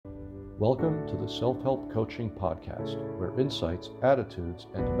Welcome to the Self-Help Coaching Podcast, where insights, attitudes,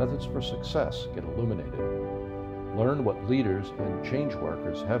 and methods for success get illuminated. Learn what leaders and change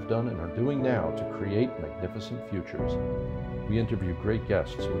workers have done and are doing now to create magnificent futures. We interview great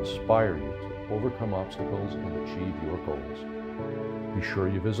guests who inspire you to overcome obstacles and achieve your goals. Be sure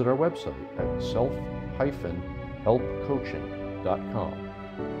you visit our website at self-helpcoaching.com.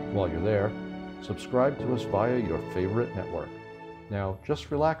 While you're there, subscribe to us via your favorite network. Now,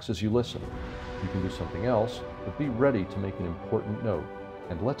 just relax as you listen. You can do something else, but be ready to make an important note.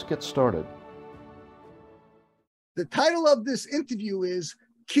 And let's get started. The title of this interview is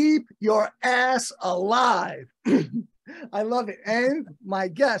Keep Your Ass Alive. I love it. And my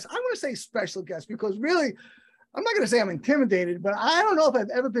guest, I want to say special guest, because really, I'm not going to say I'm intimidated, but I don't know if I've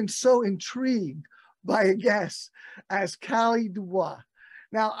ever been so intrigued by a guest as Callie Dubois.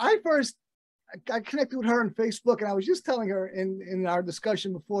 Now, I connected with her on Facebook, and I was just telling her in our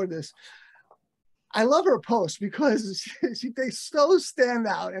discussion before this, I love her posts because they so stand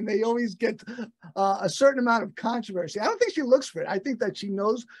out, and they always get a certain amount of controversy. I don't think she looks for it. I think that she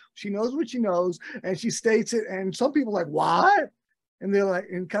knows what she knows, and she states it. And some people are like, what? And they're like,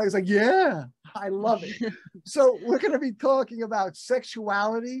 and Callie's like, yeah, I love it. So we're going to be talking about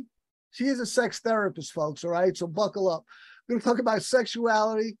sexuality. She is a sex therapist, folks. All right. So buckle up. We're going to talk about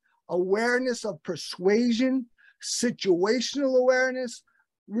sexuality, awareness of persuasion, situational awareness,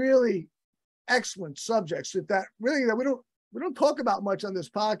 really excellent subjects that we don't talk about much on this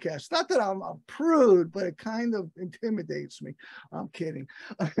podcast. Not that I'm a prude, but it kind of intimidates me. I'm kidding.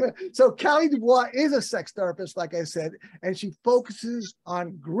 So Callie Dubois is a sex therapist, like I said, and she focuses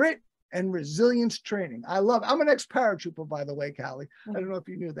on grit and resilience training. I'm an ex-paratrooper, by the way, Callie. I don't know if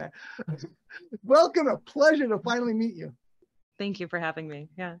you knew that. Welcome. A pleasure to finally meet you. Thank you for having me.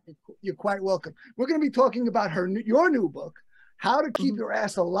 Yeah. You're quite welcome. We're going to be talking about your new book, How to Keep Your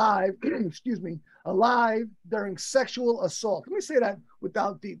Ass Alive, alive during sexual assault. Let me say that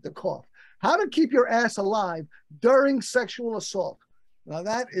without the cough. How to keep your ass alive during sexual assault. Now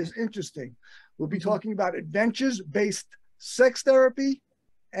that is interesting. We'll be talking about adventures-based sex therapy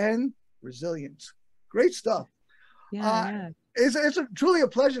and resilience. Great stuff. Yeah. It's truly a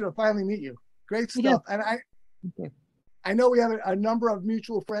pleasure to finally meet you. Great stuff. Yeah. And I know we have a number of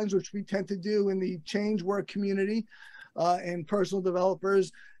mutual friends, which we tend to do in the change work community and personal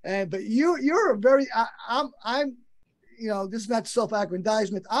developers. But you're a very, I'm, this is not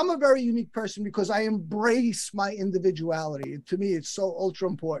self-aggrandizement. I'm a very unique person because I embrace my individuality. To me, it's so ultra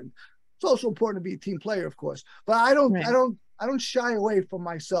important. It's also important to be a team player, of course, but I don't shy away from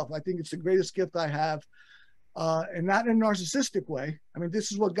myself. I think it's the greatest gift I have. And not in a narcissistic way. I mean,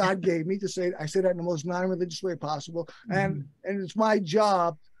 this is what God gave me to say. I say that in the most non-religious way possible. And it's my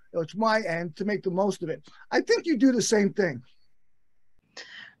job, it's my end to make the most of it. I think you do the same thing.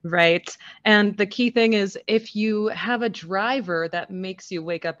 Right. And the key thing is, if you have a driver that makes you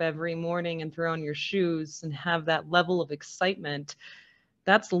wake up every morning and throw on your shoes and have that level of excitement,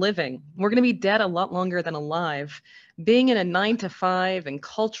 that's living. We're going to be dead a lot longer than alive. Being in a 9-to-5 and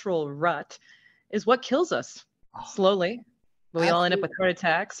cultural rut is what kills us slowly. We all end up with heart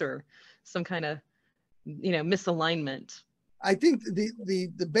attacks or some kind of, misalignment. I think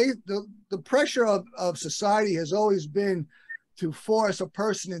the pressure of society has always been to force a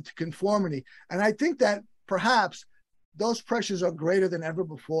person into conformity, and I think that perhaps those pressures are greater than ever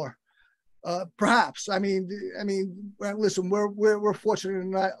before. Perhaps. I mean, listen, we're fortunate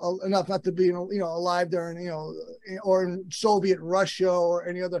enough not to be, alive during, or in Soviet Russia or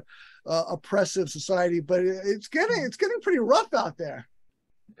any other oppressive society, but it's getting pretty rough out there.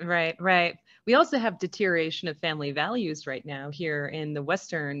 Right. We also have deterioration of family values right now here in the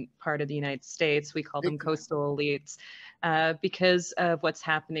western part of the United States. We call them coastal elites because of what's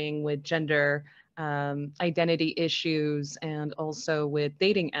happening with gender identity issues, and also with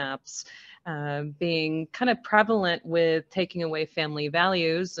dating apps being kind of prevalent with taking away family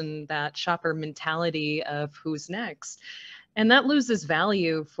values and that shopper mentality of who's next. And that loses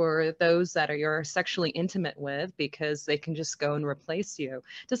value for those that you're sexually intimate with, because they can just go and replace you.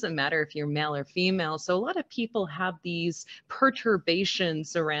 It doesn't matter if you're male or female. So a lot of people have these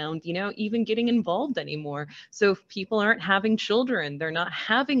perturbations around, even getting involved anymore. So if people aren't having children, they're not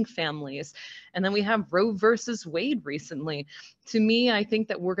having families. And then we have Roe versus Wade recently. To me, I think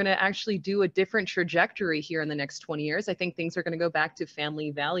that we're going to actually do a different trajectory here in the next 20 years. I think things are going to go back to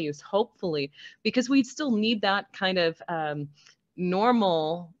family values, hopefully, because we still need that kind of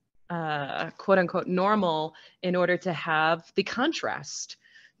normal, quote unquote, normal in order to have the contrast.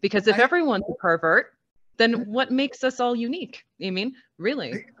 Because if everyone's a pervert, then what makes us all unique? I mean,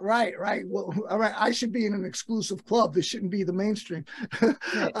 really? Right, right. Well, all right. I should be in an exclusive club. This shouldn't be the mainstream. Right,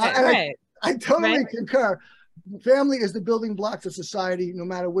 And right, I totally right. concur. Family is the building blocks of society, no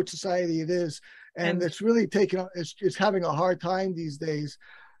matter which society it is. And And it's really it's having a hard time these days,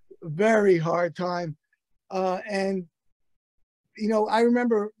 very hard time. And, I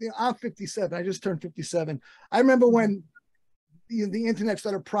remember, I'm 57. I just turned 57. I remember when the internet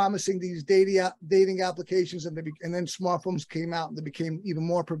started promising these dating applications, and then smartphones came out and they became even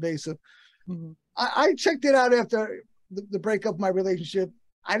more pervasive. Mhm. I checked it out after the breakup of my relationship.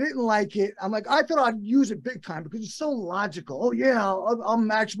 I didn't like it. I'm like, I thought I'd use it big time because it's so logical. Oh yeah, I'll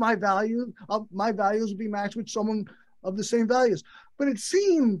match my value. My values will be matched with someone of the same values. But it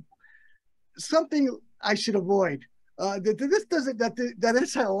seemed something I should avoid. This doesn't that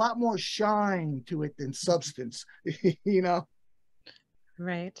this had a lot more shine to it than substance.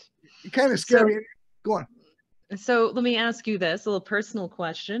 Right. Kind of So, scary. Go on. so let me ask you this, a little personal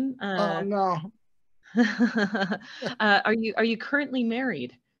question. Oh no, Are you currently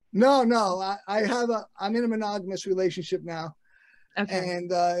married? no. I'm in a monogamous relationship now, Okay.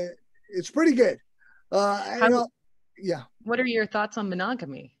 and it's pretty good. How, Yeah. what are your thoughts on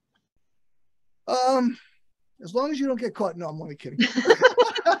monogamy? Um, as long as you don't get caught. No, I'm only kidding.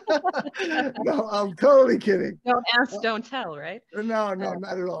 No, I'm totally kidding. Don't ask, don't tell, right? No, not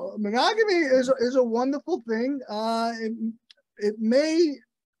at all. Monogamy is a wonderful thing. It may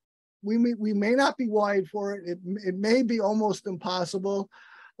we may not be wired for it. It may be almost impossible,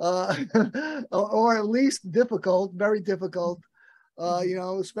 or at least difficult, very difficult.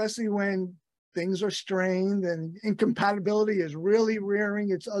 Especially when things are strained and incompatibility is really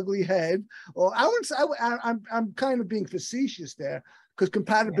rearing its ugly head. Or I would say I'm kind of being facetious there, because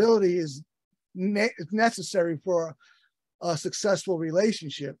compatibility is necessary for a successful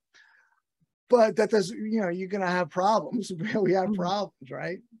relationship. But that does, you're going to have problems. We have problems,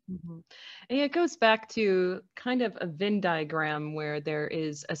 right? And it goes back to kind of a Venn diagram where there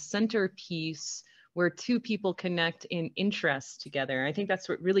is a centerpiece where two people connect in interest together. I think that's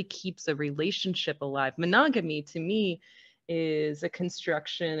what really keeps a relationship alive. Monogamy, to me, is a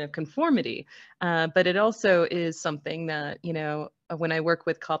construction of conformity, but it also is something that, when I work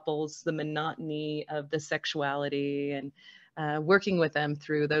with couples, the monotony of the sexuality and working with them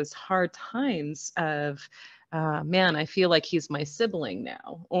through those hard times of, man, I feel like he's my sibling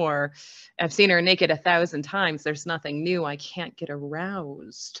now, or I've seen her naked 1,000 times. There's nothing new. I can't get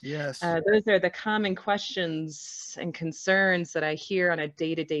aroused. Yes. Those are the common questions and concerns that I hear on a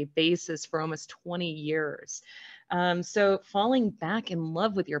day-to-day basis for almost 20 years. So falling back in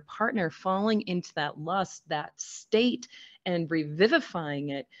love with your partner, falling into that lust, that state, and revivifying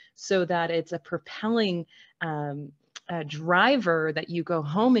it so that it's a propelling driver that you go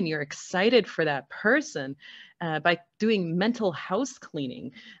home and you're excited for that person by doing mental house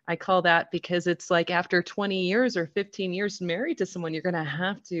cleaning. I call that, because it's like after 20 years or 15 years married to someone, you're going to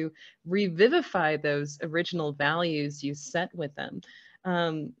have to revivify those original values you set with them.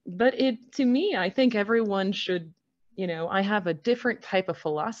 But to me, I think everyone should, I have a different type of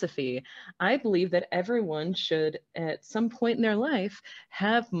philosophy. I believe that everyone should, at some point in their life,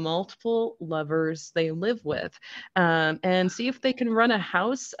 have multiple lovers they live with, and see if they can run a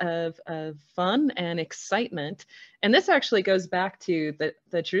house of fun and excitement. And this actually goes back to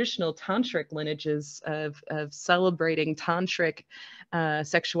the traditional tantric lineages of celebrating tantric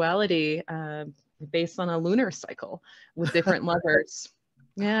sexuality based on a lunar cycle with different lovers.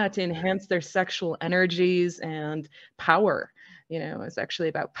 Yeah, to enhance their sexual energies and power. It's actually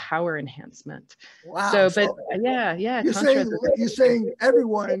about power enhancement. Wow. But yeah, You're saying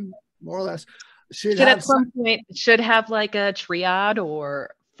everyone, more or less, should have at some point have like a triad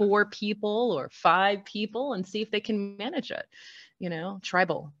or 4 people or 5 people and see if they can manage it.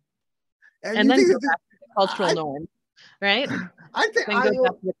 Tribal. And then go back to the cultural norms, right? I think then go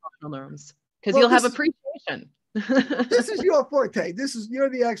back to the cultural norms, because you'll have appreciation. This is your forte. You're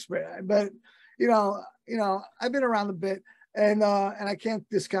the expert. But I've been around a bit, and I can't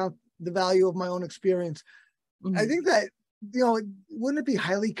discount the value of my own experience. I think that wouldn't it be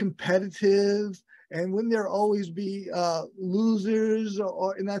highly competitive, and wouldn't there always be losers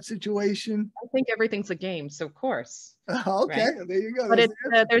or in that situation? I think everything's a game, so of course. Okay, right? There you go. But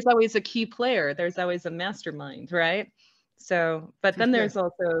there's always a key player. There's always a mastermind, right? So, but then there's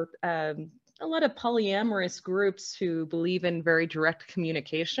also a lot of polyamorous groups who believe in very direct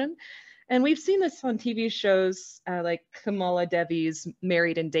communication. And we've seen this on TV shows like Kamala Devi's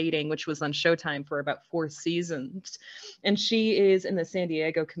Married and Dating, which was on Showtime for about 4 seasons. And she is in the San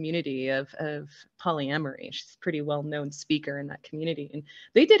Diego community of polyamory. She's a pretty well-known speaker in that community. And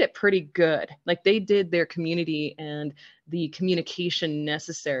they did it pretty good. Like they did their community and the communication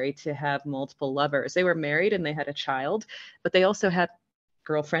necessary to have multiple lovers. They were married and they had a child, but they also had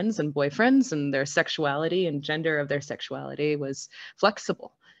girlfriends and boyfriends, and their sexuality and gender of their sexuality was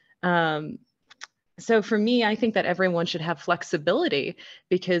flexible. So for me, I think that everyone should have flexibility,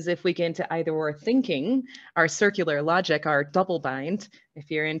 because if we get into either or thinking, our circular logic, our double bind, if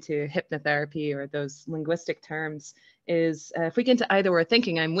you're into hypnotherapy or those linguistic terms, is if we get into either or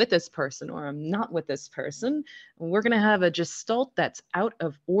thinking, I'm with this person or I'm not with this person, we're going to have a gestalt that's out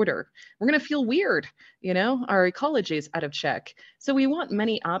of order. We're going to feel weird, you know, our ecology is out of check. So we want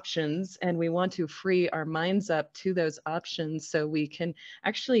many options, and we want to free our minds up to those options so we can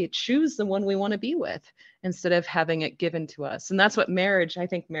actually choose the one we want to be with instead of having it given to us. And that's what marriage, I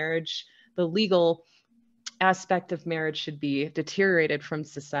think marriage, the legal aspect of marriage should be deteriorated from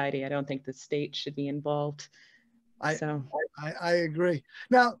society. I don't think the state should be involved. I agree.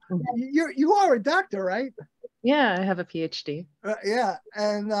 Now, you are a doctor, right? Yeah, I have a PhD. Yeah,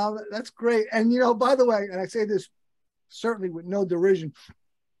 and that's great. And, you know, by the way, and I say this certainly with no derision,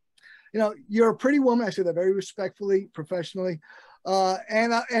 you know, you're a pretty woman. I say that very respectfully, professionally.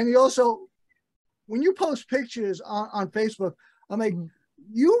 And you also, when you post pictures on Facebook, I'm like,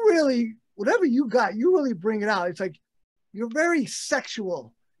 you really, whatever you got, you really bring it out. It's like, you're very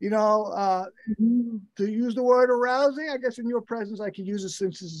sexual. You know, to use the word arousing, I guess in your presence, I could use it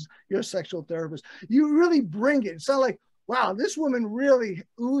since this is your sexual therapist. You really bring it. It's not like, wow, this woman really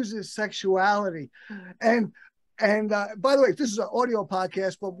oozes sexuality. And by the way, this is an audio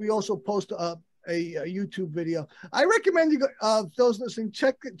podcast, but we also post a YouTube video. I recommend you, those listening,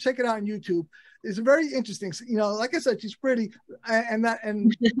 check it out on YouTube. It's very interesting. You know, like I said, she's pretty and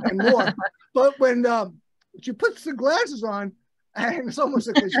more. But when she puts the glasses on, and it's almost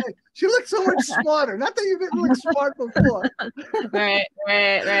a cliche, she looks so much smarter. Not that you didn't look smart before. Right.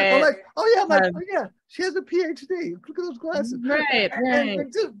 I'm like, oh yeah, she has a PhD. Look at those glasses. Right.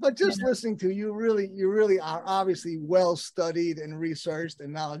 But just listening to you, really are obviously well studied and researched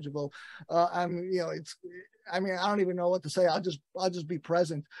and knowledgeable. I don't even know what to say. I'll just be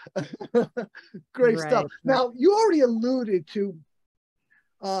present. Great stuff. Now, you already alluded to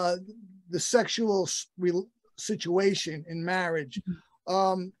the sexual situation in marriage,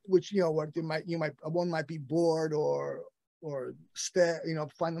 which, you know, what one might be bored or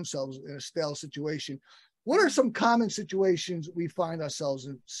find themselves in a stale situation. What are some common situations we find ourselves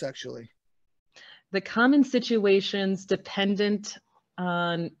in sexually? The common situations dependent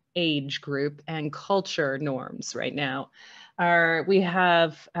on age group and culture norms right now we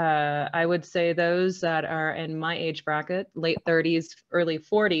have, I would say those that are in my age bracket, late 30s, early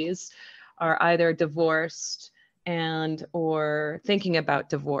 40s, are either divorced and or thinking about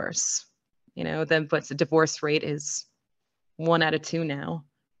divorce. You know, then but the divorce rate is 1 out of 2 now,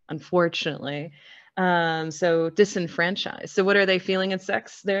 unfortunately. So disenfranchised. So what are they feeling in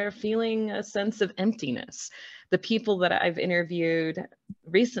sex? They're feeling a sense of emptiness. The people that I've interviewed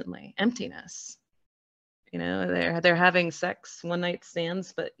recently, emptiness. You know, they're having sex, one night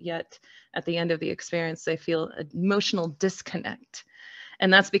stands, but yet at the end of the experience, they feel emotional disconnect.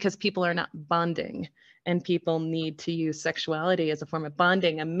 And that's because people are not bonding, and people need to use sexuality as a form of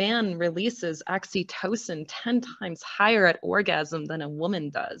bonding. A man releases oxytocin 10 times higher at orgasm than a woman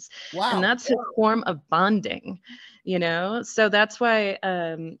does. Wow. And that's a form of bonding, you know? So that's why,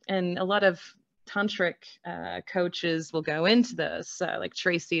 and a lot of tantric coaches will go into this, like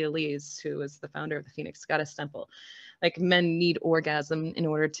Tracy Elise, who is the founder of the Phoenix Goddess Temple. Like, men need orgasm in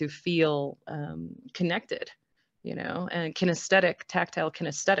order to feel connected, you know, and tactile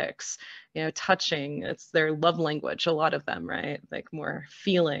kinesthetics, you know, touching, it's their love language, a lot of them, right? Like more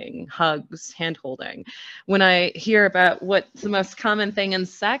feeling, hugs, hand holding. When I hear about what's the most common thing in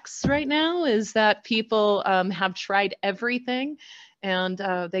sex right now is that people have tried everything, and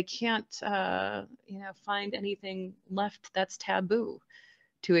they can't, find anything left that's taboo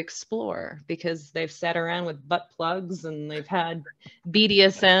to explore, because they've sat around with butt plugs and they've had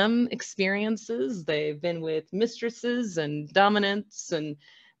BDSM experiences. They've been with mistresses and dominants, and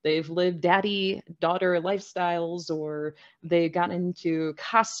they've lived daddy-daughter lifestyles, or they got into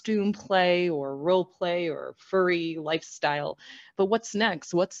costume play or role play or furry lifestyle. But what's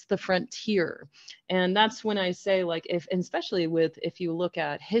next? What's the frontier? And that's when I say, like, especially if you look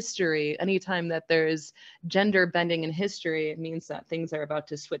at history, anytime that there's gender bending in history, it means that things are about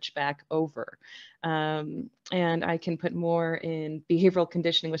to switch back over. And I can put more in behavioral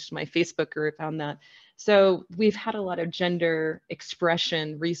conditioning, which is my Facebook group, on that. So we've had a lot of gender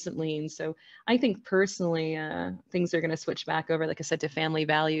expression recently. And so I think personally, things are going to switch back over, like I said, to family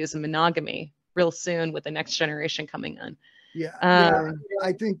values and monogamy real soon with the next generation coming on. Yeah.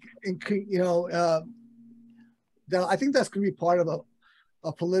 I think, I think that's going to be part of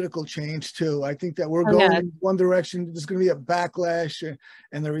a political change too. I think that we're going in one direction. There's going to be a backlash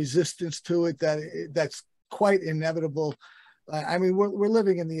and the resistance to it that's quite inevitable. I mean, we're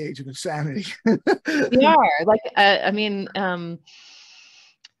living in the age of insanity. We are. Like, a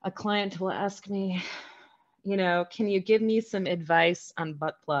client will ask me, can you give me some advice on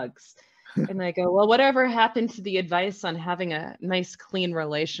butt plugs? And I go, well, whatever happened to the advice on having a nice, clean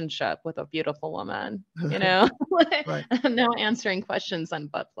relationship with a beautiful woman? Right. I'm now answering questions on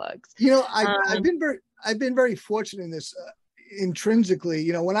butt plugs. I've been very fortunate in this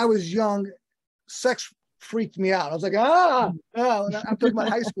intrinsically. When I was young, sex freaked me out. I was like, I'm talking about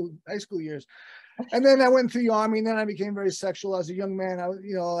high school years. And then I went through the army, and then I became very sexual as a young man. I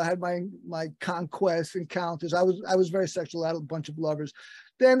had my conquest encounters. I was very sexual. I had a bunch of lovers.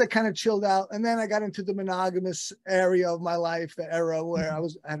 Then that kind of chilled out, and then I got into the monogamous area of my life, the era where I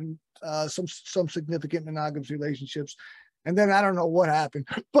was having some significant monogamous relationships. And then I don't know what happened,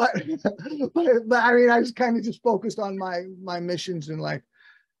 but I mean, I was kind of just focused on my missions in life,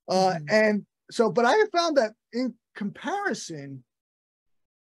 and so. But I have found that in comparison,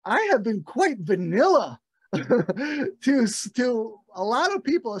 I have been quite vanilla to a lot of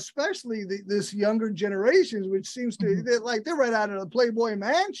people, especially this younger generations, which seems to they're right out of the Playboy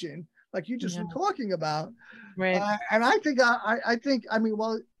Mansion, like you just were talking about. Right. And I think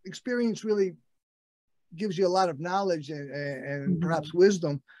well, experience really gives you a lot of knowledge and perhaps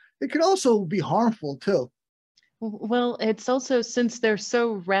wisdom. It could also be harmful too. Well, it's also, since they're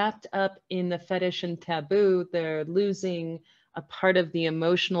so wrapped up in the fetish and taboo, they're losing a part of the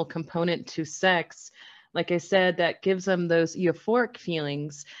emotional component to sex. Like I said, that gives them those euphoric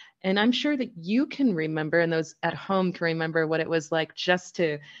feelings. And I'm sure that you can remember, and those at home can remember, what it was like just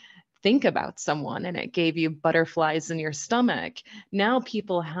to think about someone and it gave you butterflies in your stomach. Now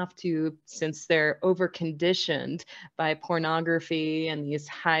people have to, since they're over-conditioned by pornography and these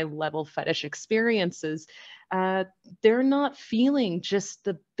high-level fetish experiences, they're not feeling just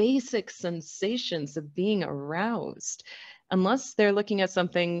the basic sensations of being aroused unless they're looking at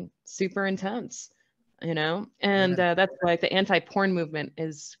something super intense, and that's why the anti-porn movement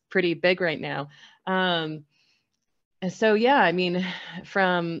is pretty big right now. And so, yeah, I mean,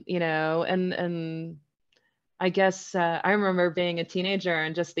 from, and I guess I remember being a teenager,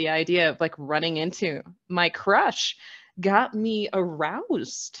 and just the idea of like running into my crush got me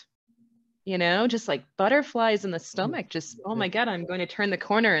aroused, just like butterflies in the stomach, just, oh my God, I'm going to turn the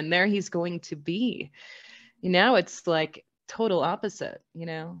corner and there he's going to be. It's like total opposite,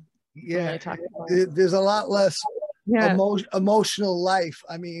 Yeah, there's a lot less emotional life.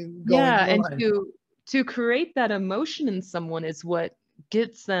 I mean, and to create that emotion in someone is what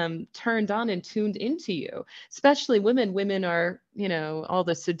gets them turned on and tuned into you. Especially women. Women are, all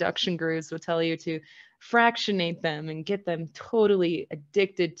the seduction gurus will tell you to fractionate them and get them totally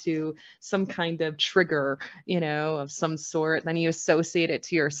addicted to some kind of trigger, of some sort. Then you associate it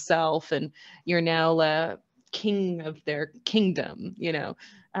to yourself, and you're now king of their kingdom,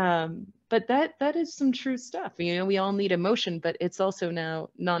 but that is some true stuff. We all need emotion, but it's also now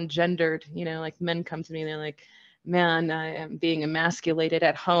non-gendered. Like men come to me and they're like, man, I am being emasculated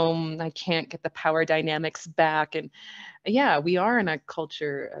at home. I can't get the power dynamics back. And yeah, we are in a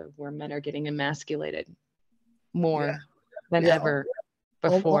culture where men are getting emasculated more than ever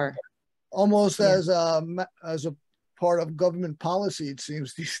before. Almost as a part of government policy, it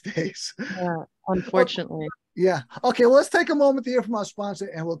seems these days. Yeah, unfortunately. Yeah. Okay, well, let's take a moment to hear from our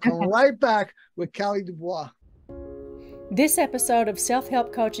sponsor, and we'll come right back with Callie Dubois. This episode of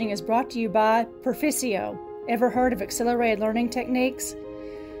Self-Help Coaching is brought to you by Proficio. Ever heard of accelerated learning techniques?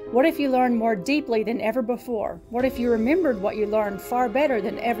 What if you learned more deeply than ever before? What if you remembered what you learned far better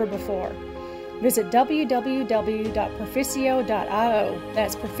than ever before? Visit www.proficio.io.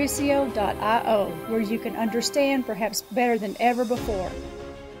 That's proficio.io, where you can understand perhaps better than ever before.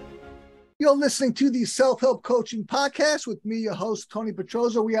 You're listening to the Self-Help Coaching Podcast with me, your host, Tony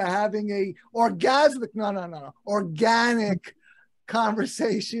Petroza. We are having a organic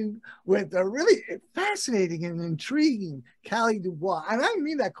conversation with a really fascinating and intriguing Callie Dubois, and I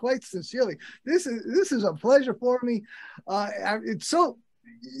mean that quite sincerely. This is a pleasure for me. It's so,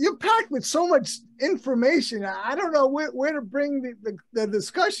 you're packed with so much information. I don't know where to bring the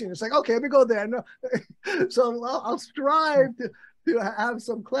discussion. It's like, okay, let me go there. No. So I'll strive to have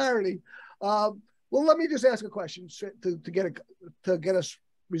some clarity. Well, let me just ask a question to get us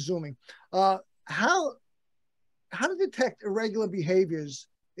resuming. How to detect irregular behaviors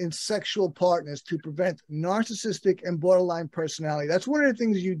in sexual partners to prevent narcissistic and borderline personality. That's one of the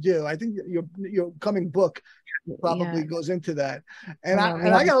things you do. I think your coming book probably goes into that. And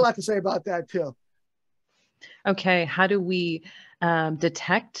I got a lot to say about that too. Okay, how do we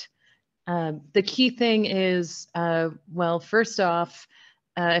detect? The key thing is, well, first off,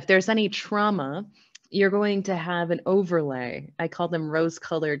 if there's any trauma, you're going to have an overlay. I call them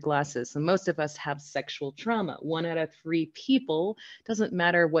rose-colored glasses. And most of us have sexual trauma. 1 out of 3 people, doesn't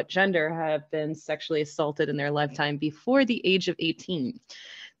matter what gender, have been sexually assaulted in their lifetime before the age of 18.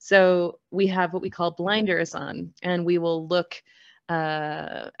 So we have what we call blinders on, and we will look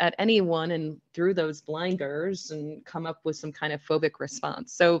at anyone and through those blinders and come up with some kind of phobic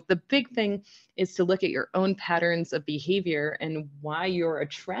response. So the big thing is to look at your own patterns of behavior and why you're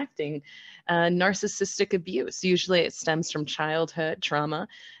attracting narcissistic abuse. Usually it stems from childhood trauma.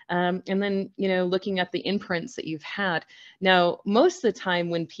 And then, looking at the imprints that you've had. Now, most of the time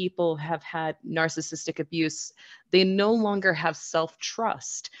when people have had narcissistic abuse, they no longer have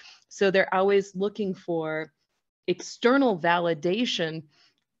self-trust. So they're always looking for external validation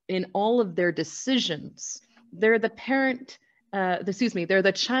in all of their decisions. They're the parent, they're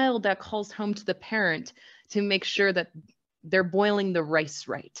the child that calls home to the parent to make sure that they're boiling the rice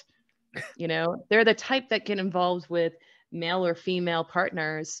right. They're the type that get involved with male or female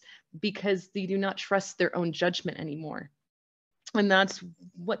partners because they do not trust their own judgment anymore. And that's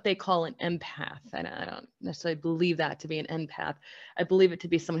what they call an empath. And I don't necessarily believe that to be an empath. I believe it to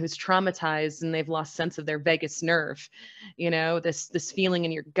be someone who's traumatized and they've lost sense of their vagus nerve, this feeling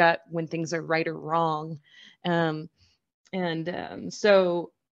in your gut when things are right or wrong. So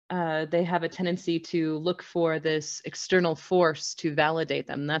they have a tendency to look for this external force to validate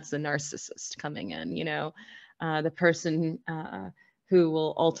them. That's the narcissist coming in, the person who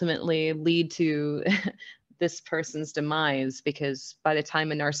will ultimately lead to this person's demise, because by the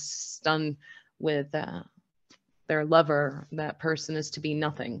time a narcissist is done with their lover, that person is to be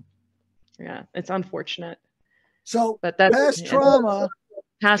nothing. Yeah, it's unfortunate. So but that's,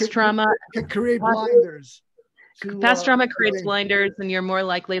 past trauma can create blinders. Past trauma creates blinders, and you're more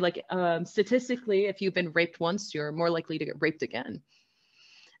likely, statistically, if you've been raped once, you're more likely to get raped again.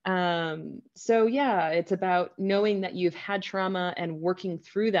 So yeah, it's about knowing that you've had trauma and working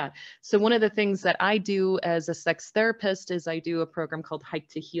through that. So one of the things that I do as a sex therapist is I do a program called Hike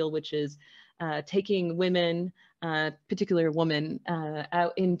to Heal, which is taking women, particular women,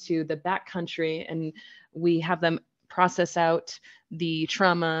 out into the backcountry, and we have them process out the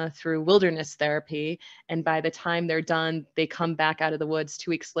trauma through wilderness therapy. And by the time they're done, they come back out of the woods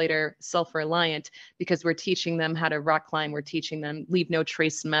 2 weeks later, self-reliant, because we're teaching them how to rock climb. We're teaching them leave no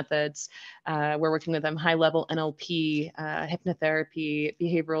trace methods. We're working with them high-level NLP, hypnotherapy,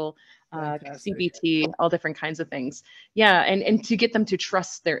 behavioral, CBT, all different kinds of things. Yeah, and to get them to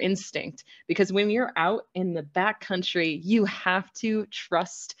trust their instinct, because when you're out in the backcountry, you have to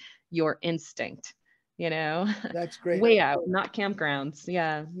trust your instinct. That's great. Way out, not campgrounds.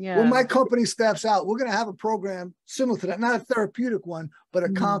 Yeah. When my company steps out, we're going to have a program similar to that, not a therapeutic one, but a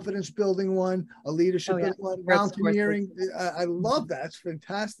confidence building one, a leadership building one, mountaineering. I love that. It's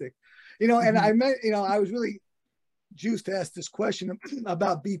fantastic. And I met, I was really juiced to ask this question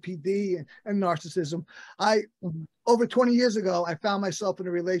about BPD and narcissism. Over 20 years ago, I found myself in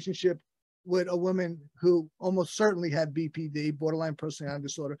a relationship with a woman who almost certainly had BPD, borderline personality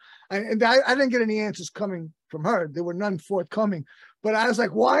disorder. And I didn't get any answers coming from her. There were none forthcoming. But I was like,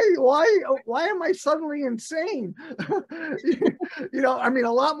 why am I suddenly insane? I mean,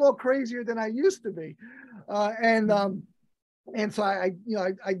 a lot more crazier than I used to be. And so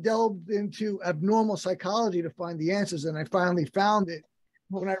I delved into abnormal psychology to find the answers, and I finally found it.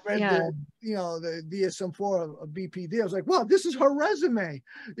 When I read the DSM-4 of BPD, I was like, "Wow, this is her resume."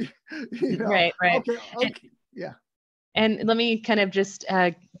 Right. Okay, yeah. And let me kind of just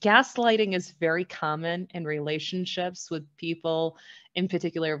gaslighting is very common in relationships with people, in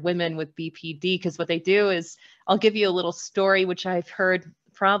particular women with BPD, because what they do is, I'll give you a little story which I've heard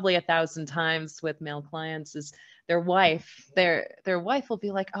probably 1,000 times with male clients, is their wife will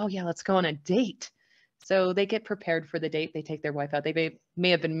be like, "Oh yeah, let's go on a date." So they get prepared for the date. They take their wife out. They may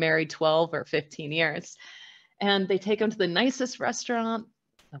have been married 12 or 15 years. And they take him to the nicest restaurant.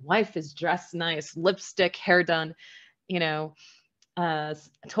 The wife is dressed nice, lipstick, hair done, you know,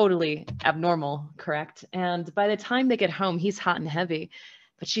 totally abnormal, correct? And by the time they get home, he's hot and heavy,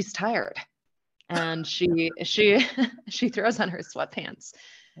 but she's tired. And she she throws on her sweatpants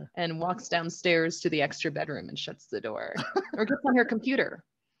and walks downstairs to the extra bedroom and shuts the door, or gets on her computer,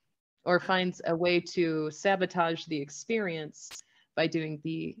 or finds a way to sabotage the experience by doing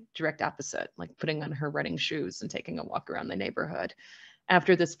the direct opposite, like putting on her running shoes and taking a walk around the neighborhood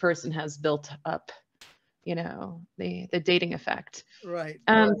after this person has built up, you know, the dating effect. Right.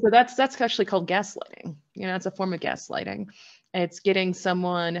 So that's actually called gaslighting. You know, it's a form of gaslighting. It's getting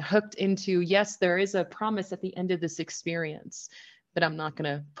someone hooked into, yes, there is a promise at the end of this experience that I'm not going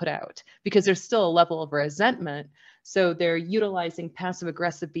to put out, because there's still a level of resentment. So they're utilizing passive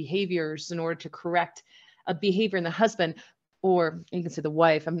aggressive behaviors in order to correct a behavior in the husband, or you can say the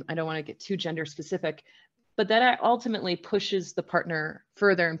wife. I don't want to get too gender specific, but that ultimately pushes the partner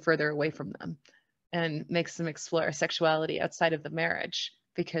further and further away from them and makes them explore sexuality outside of the marriage,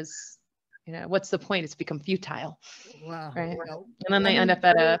 because, you know, what's the point? It's become futile. Wow. Right. Well, And then they end up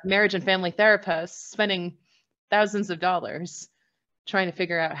at a marriage and family therapist spending thousands of dollars trying to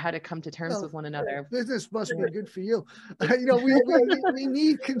figure out how to come to terms with one another. Business must be good for you. You know, we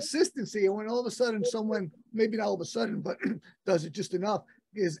need consistency. And when all of a sudden someone, maybe not all of a sudden, but does it just enough,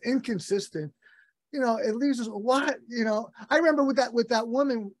 is inconsistent, you know, it leaves us, what, you know, I remember with that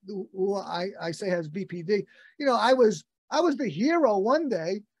woman who I say has BPD, you know, I was the hero one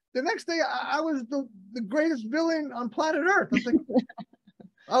day. The next day I was the greatest villain on planet Earth. I was like,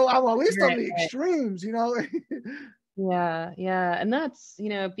 oh, well, at least on the extremes, you know. Yeah. And that's, you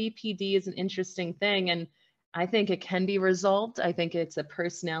know, BPD is an interesting thing. And I think it can be resolved. I think it's a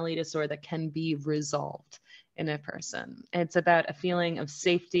personality disorder that can be resolved in a person. It's about a feeling of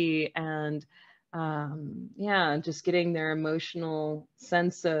safety and, just getting their emotional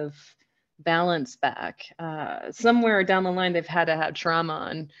sense of balance back. Somewhere down the line, they've had to have trauma,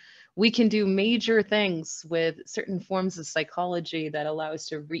 and we can do major things with certain forms of psychology that allow us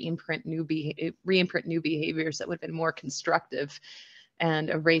to re-imprint new behaviors that would have been more constructive and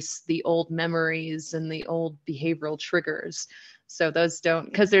erase the old memories and the old behavioral triggers. So those don't,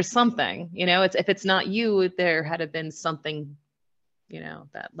 because there's something, you know, if it's not you, there had been something, you know,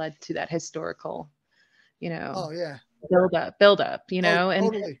 that led to that historical, you know. Oh yeah. Build up, you know. Oh,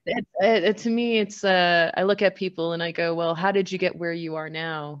 totally. And to me, it's I look at people and I go, well, how did you get where you are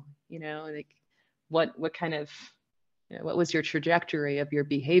now? You know, like what kind of, you know, what was your trajectory of your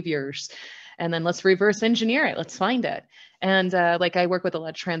behaviors? And then let's reverse engineer it. Let's find it. And like I work with a lot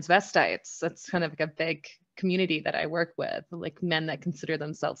of transvestites. That's kind of like a big community that I work with, like men that consider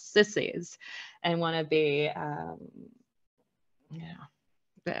themselves sissies and want to be,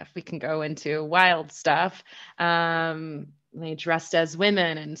 if we can go into wild stuff, they dressed as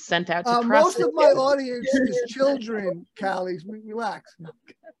women and sent out to most of my audience is children, Callie. Relax.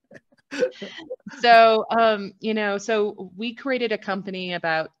 So, you know, so we created a company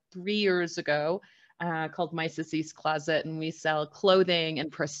about 3 years ago called My Sissy's Closet, and we sell clothing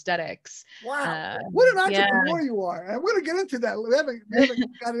and prosthetics. Wow, what an entrepreneur you are! I'm going to get into that. We haven't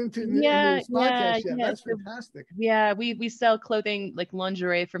got into in this podcast yet. That's fantastic. Yeah, we sell clothing like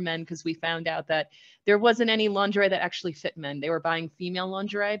lingerie for men, because we found out that there wasn't any lingerie that actually fit men. They were buying female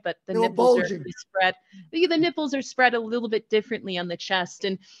lingerie, but the nipples are spread. The nipples are spread a little bit differently on the chest,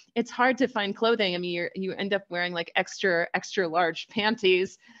 and it's hard to find clothing. I mean, you end up wearing like extra large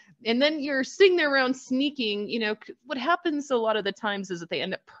panties. And then you're sitting there around sneaking, you know. What happens a lot of the times is that they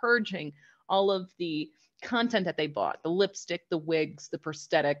end up purging all of the content that they bought, the lipstick, the wigs, the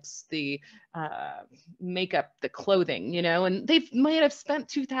prosthetics, the makeup, the clothing, you know, and they might have spent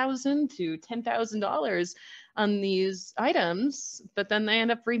 $2,000 to $10,000 on these items, but then they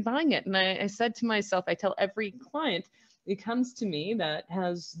end up rebuying it. And I said to myself, I tell every client who comes to me that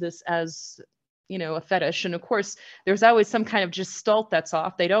has this as, you know, a fetish. And of course, there's always some kind of gestalt that's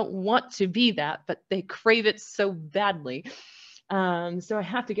off. They don't want to be that, but they crave it so badly. So I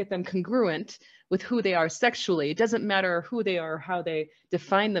have to get them congruent with who they are sexually. It doesn't matter who they are, or how they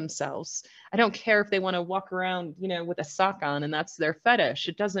define themselves. I don't care if they want to walk around, you know, with a sock on and that's their fetish.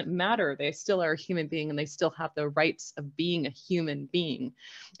 It doesn't matter. They still are a human being, and they still have the rights of being a human being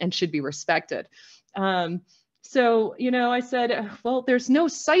and should be respected. So, you know, I said, well, there's no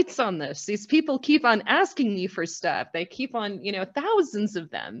sights on this. These people keep on asking me for stuff. They keep on, you know, thousands of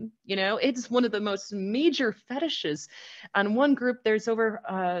them, you know. It's one of the most major fetishes. On one group, there's over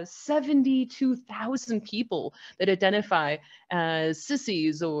 72,000 people that identify as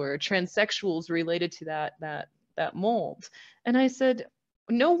sissies or transsexuals related to that mold. And I said,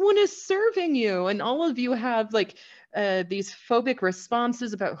 no one is serving you. And all of you have like these phobic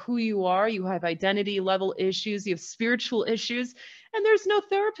responses about who you are. You have identity level issues, you have spiritual issues, and there's no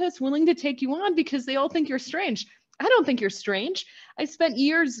therapist willing to take you on because they all think you're strange. I don't think you're strange. I spent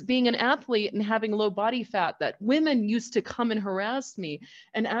years being an athlete and having low body fat that women used to come and harass me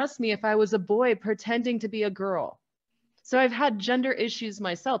and ask me if I was a boy pretending to be a girl. So I've had gender issues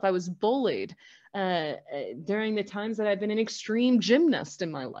myself. I was bullied during the times that I've been an extreme gymnast in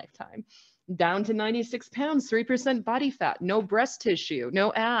my lifetime. Down to 96 pounds, 3% body fat, no breast tissue,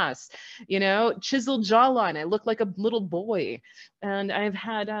 no ass, you know, chiseled jawline. I look like a little boy. And I've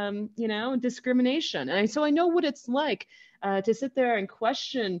had, you know, discrimination. And so I know what it's like to sit there and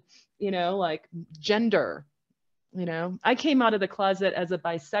question, you know, like gender. You know, I came out of the closet as a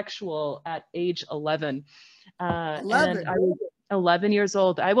bisexual at age 11. 11. And I was 11 years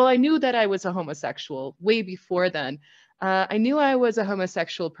old. I knew that I was a homosexual way before then. I knew I was a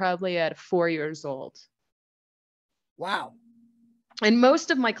homosexual probably at 4 years old. Wow. And most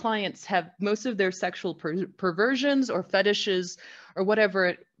of my clients have most of their sexual perversions or fetishes or whatever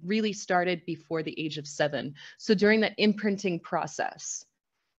it really started before the age of 7. So during that imprinting process.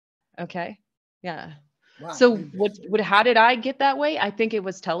 Okay. Yeah. Wow. So how did I get that way? I think it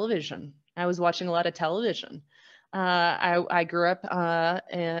was television. I was watching a lot of television. I grew up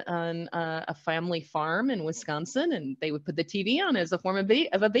on a family farm in Wisconsin, and they would put the TV on as a form of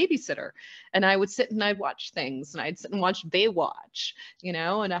a babysitter. And I would sit and I'd watch things, and I'd sit and watch Baywatch, you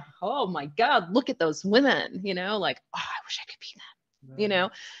know, and oh my God, look at those women, you know, like, oh, I wish I could be them, you know,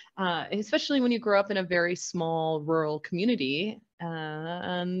 especially when you grow up in a very small rural community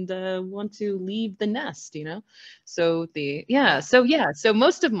and want to leave the nest, you know. So so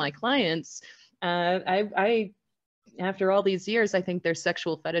most of my clients, I after all these years, I think their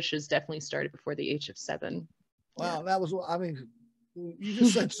sexual fetishes definitely started before the age of 7. Wow, yeah. That was, I mean, you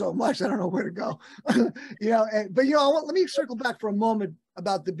just said so much. I don't know where to go. You know, but you know, let me circle back for a moment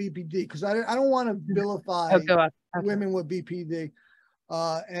about the BPD, because I don't want to vilify women with BPD.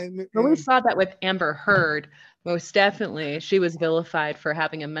 And we saw that with Amber Heard. Most definitely, she was vilified for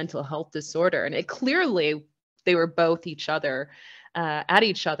having a mental health disorder, and it clearly they were both at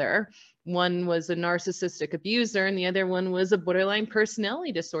each other. One was a narcissistic abuser and the other one was a borderline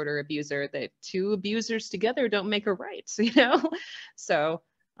personality disorder abuser. The two abusers together don't make a right, you know? So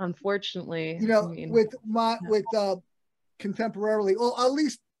unfortunately, you know, I mean, with contemporarily, well, at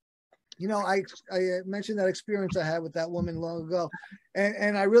least, you know, I mentioned that experience I had with that woman long ago,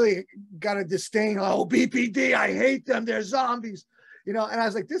 and I really got a disdain. Oh, BPD, I hate them. They're zombies, you know. And I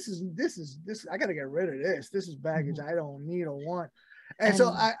was like, this is, I got to get rid of this. This is baggage I don't need or want. And so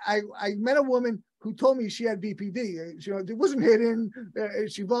I met a woman who told me she had BPD. You know, it wasn't hidden.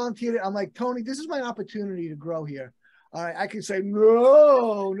 She volunteered it. I'm like, Tony, this is my opportunity to grow here. All right, I can say,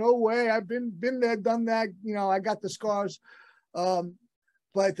 no way. I've been there, done that. You know, I got the scars.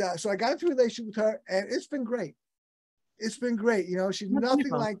 But so I got into a relationship with her, and it's been great. It's been great. You know, she's nothing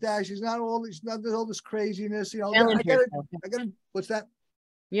like that. She's not all this craziness. You know, I gotta. What's that?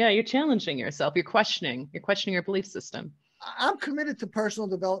 Yeah, you're challenging yourself. You're questioning your belief system. I'm committed to personal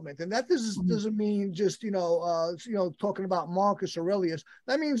development, and that doesn't mean just you know talking about Marcus Aurelius.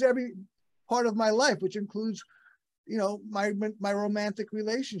 That means every part of my life, which includes, you know, my romantic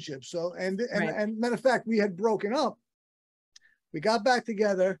relationships. So and matter of fact, we had broken up. We got back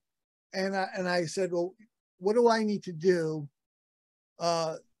together, and I said, well, what do I need to do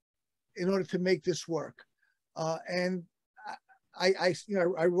in order to make this work? And I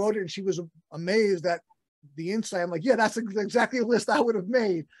wrote it, and she was amazed at the insight. I'm like, yeah, that's exactly the list I would have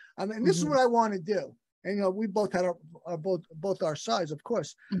made. I mean, this is what I want to do. And you know, we both had both our sides, of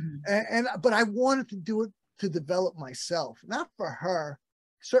course. But I wanted to do it to develop myself, not for her.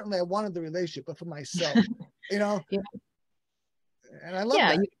 Certainly, I wanted the relationship, but for myself. You know. Yeah. And I love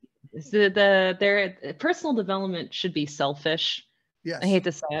that. Their personal development should be selfish. Yes. I hate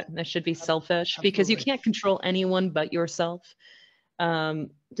to say it. That should be selfish. Absolutely. Because you can't control anyone but yourself.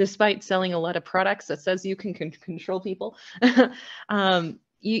 Despite selling a lot of products that says you can control people,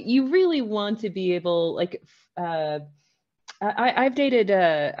 you really want to be able, like, I've dated,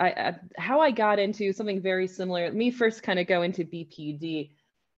 how I got into something very similar. Let me first kind of go into BPD.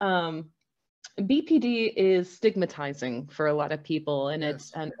 BPD is stigmatizing for a lot of people, and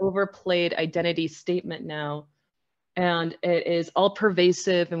it's an overplayed identity statement now. And it is all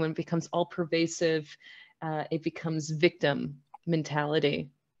pervasive. And when it becomes all pervasive, it becomes victim mentality.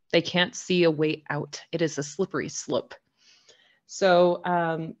 They can't see a way out. It is a slippery slope. So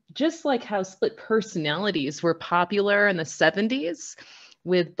just like how split personalities were popular in the 70s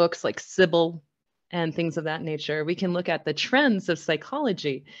with books like Sybil and things of that nature. We can look at the trends of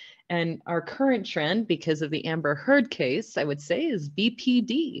psychology. And our current trend, because of the Amber Heard case, I would say, is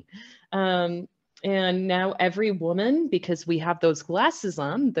BPD. And now every woman, because we have those glasses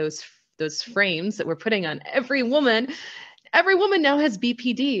on, those frames that we're putting on every woman now has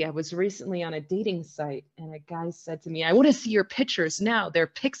BPD. I was recently on a dating site and a guy said to me, I want to see your pictures now. They're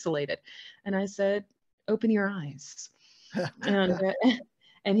pixelated. And I said, open your eyes. And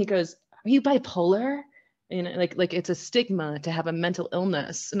he goes, are you bipolar? And like it's a stigma to have a mental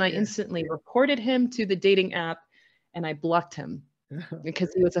illness. And I instantly reported him to the dating app and I blocked him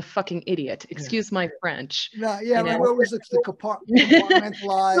because he was a fucking idiot. Excuse my French. No, yeah, we always look to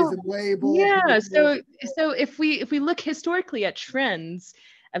compartmentalize and label. Yeah, so if we look historically at trends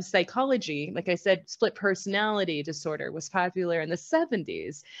of psychology, like I said, split personality disorder was popular in the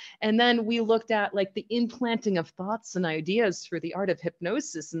 70s. And then we looked at like the implanting of thoughts and ideas through the art of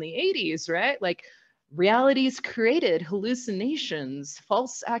hypnosis in the 80s, right? Like realities created, hallucinations,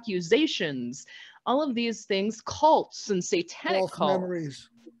 false accusations, all of these things, cults and satanic cults. Memories.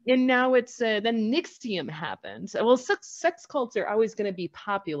 And now it's then NXIVM happened. Well, sex cults are always going to be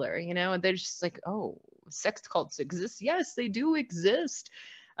popular, you know, and they're just like, oh, sex cults exist. Yes, they do exist.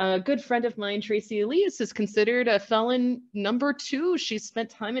 A good friend of mine, Tracy Elias, is considered a felon number 2. She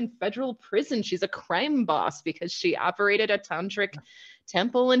spent time in federal prison. She's a crime boss because she operated a tantric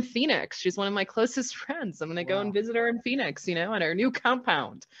temple in Phoenix. She's one of my closest friends. I'm going to go and visit her in Phoenix, you know, on her new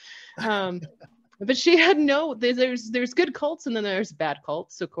compound. But she had there's good cults and then there's bad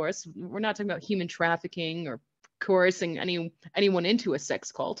cults, of course. We're not talking about human trafficking or coercing anyone into a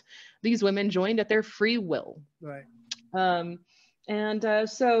sex cult. These women joined at their free will. Right. But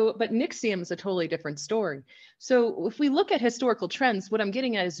NXIVM is a totally different story. So if we look at historical trends, what I'm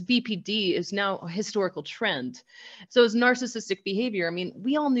getting at is BPD is now a historical trend. So is narcissistic behavior. I mean,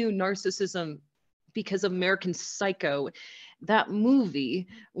 we all knew narcissism because of American Psycho, that movie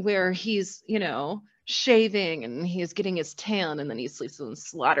where he's, you know, shaving and he's getting his tan and then he sleeps and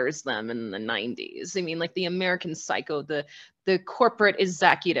slaughters them in the 90s. I mean, like the American Psycho, the corporate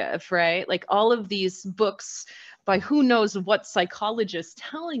executive, right? Like all of these books by who knows what psychologists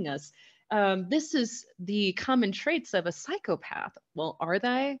telling us this is the common traits of a psychopath. Well, are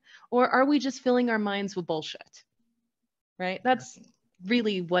they? Or are we just filling our minds with bullshit? Right? That's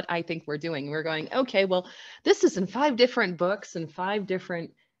really what I think we're doing. We're going, okay, well, this is in 5 different books and 5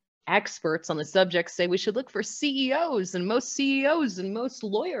 different experts on the subject say we should look for CEOs, and most CEOs and most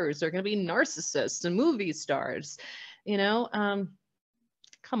lawyers are going to be narcissists and movie stars. You know,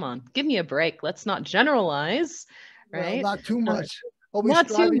 come on, give me a break. Let's not generalize, right? Well, not too much. Not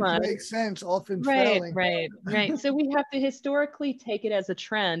too much. Makes sense, often failing. Right. So we have to historically take it as a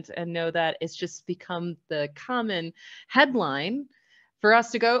trend and know that it's just become the common headline for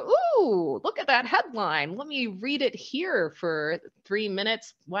us to go, ooh, look at that headline. Let me read it here for 3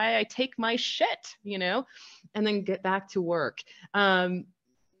 minutes while I take my shit, you know, and then get back to work.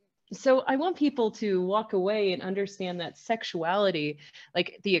 So I want people to walk away and understand that sexuality,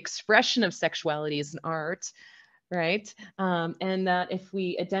 like the expression of sexuality is an art, right? And that if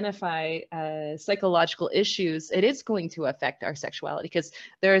we identify psychological issues, it is going to affect our sexuality, because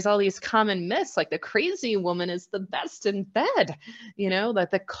there's all these common myths, like the crazy woman is the best in bed, you know,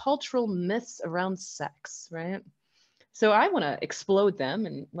 that the cultural myths around sex, right? So I want to explode them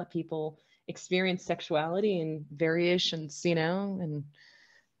and let people experience sexuality and variations, you know, and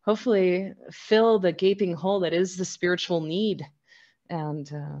hopefully fill the gaping hole that is the spiritual need and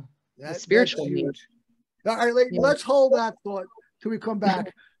the spiritual need. All right, let's hold that thought till we come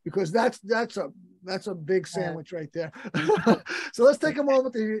back, because that's a big sandwich right there. So let's take a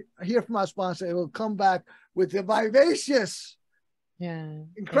moment to hear from our sponsor, and we'll come back with the vivacious,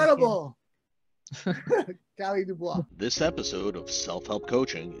 incredible Callie Dubois. This episode of Self-Help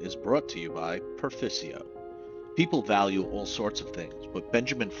Coaching is brought to you by Perficio. People value all sorts of things, but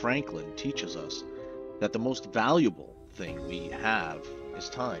Benjamin Franklin teaches us that the most valuable thing we have is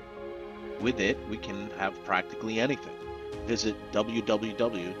time. With it, we can have practically anything. Visit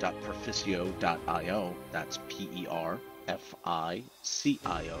www.perficio.io, that's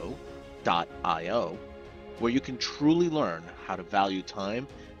PERFICIO.io, where you can truly learn how to value time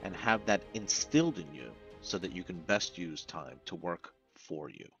and have that instilled in you so that you can best use time to work for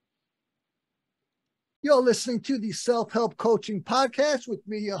you. You're listening to the Self-Help Coaching Podcast with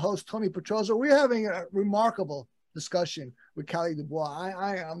me, your host, Tony Petroza. We're having a remarkable discussion with Callie Dubois.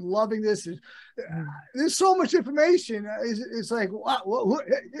 I am loving this. There's so much information. It's like,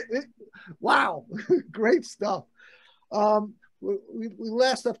 wow. Great stuff. We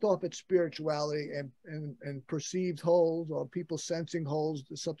last left off at spirituality and perceived holes, or people sensing holes,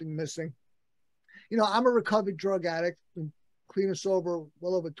 there's something missing. you know, I'm a recovered drug addict, been clean and sober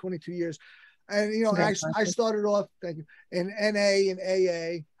well over 22 years. And, you know, I started off, thank you, in NA and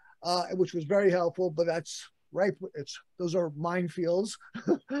AA, which was very helpful, but that's right. Those are minefields.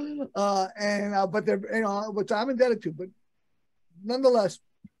 But they're, you know, which I'm indebted to, but nonetheless,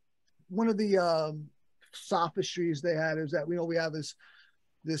 one of the sophistries they had is that, you know, we have this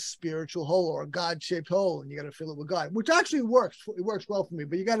spiritual hole or a God-shaped hole, and you got to fill it with God, which actually works. It works well for me,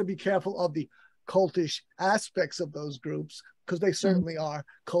 but you got to be careful of the cultish aspects of those groups, because they certainly are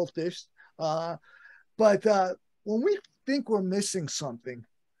cultish. But when we think we're missing something,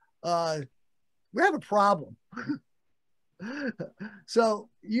 we have a problem. So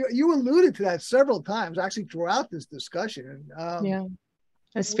you alluded to that several times, actually, throughout this discussion. Yeah,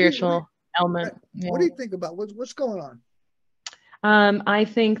 a spiritual element. What do you think about what's going on? I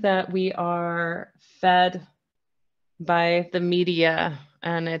think that we are fed by the media,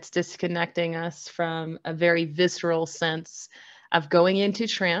 and it's disconnecting us from a very visceral sense of going into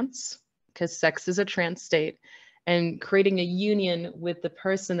trance, because sex is a trance state, and creating a union with the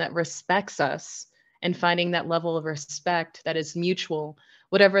person that respects us and finding that level of respect that is mutual,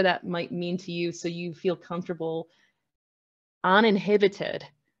 whatever that might mean to you, so you feel comfortable, uninhibited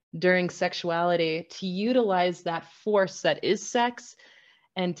during sexuality, to utilize that force that is sex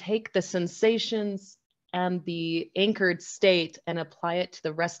and take the sensations and the anchored state and apply it to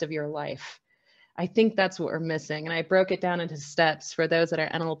the rest of your life. I think that's what we're missing. And I broke it down into steps for those that are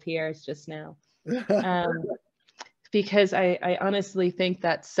NLPers just now. Because I honestly think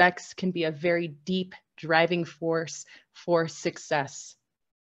that sex can be a very deep driving force for success.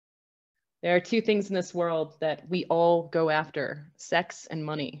 There are two things in this world that we all go after: sex and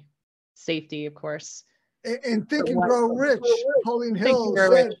money. Safety, of course. And Think and Grow Rich, Pauline Hill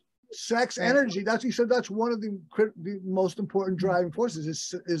said sex, energy. He said that's one of the most important driving forces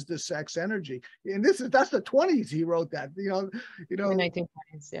is the sex energy. And that's the 20s he wrote that. You know, the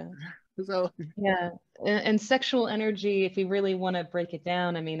 1920s, yeah. So yeah, and sexual energy, if we really want to break it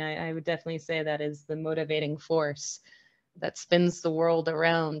down, I mean, I would definitely say that is the motivating force that spins the world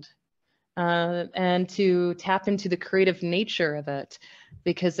around. And to tap into the creative nature of it,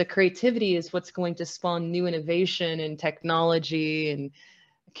 because the creativity is what's going to spawn new innovation and technology and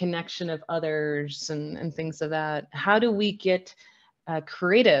connection of others and things of that. How do we get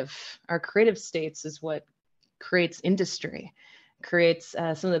creative? Our creative states is what creates industry, creates some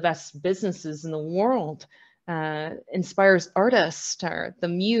of the best businesses in the world, inspires artists, the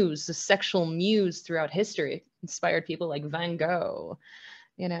muse, the sexual muse throughout history, inspired people like Van Gogh,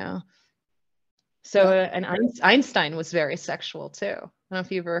 you know. So, and Einstein was very sexual too. I don't know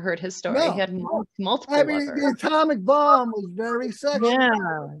if you've ever heard his story. No. He had multiple lovers. The atomic bomb was very sexual. Yeah.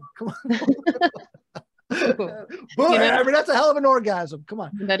 Come on. Boom, you know? I mean, that's a hell of an orgasm. Come on.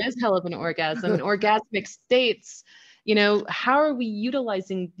 That is hell of an orgasm. And orgasmic states, you know, how are we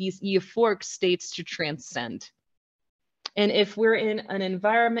utilizing these euphoric states to transcend? And if we're in an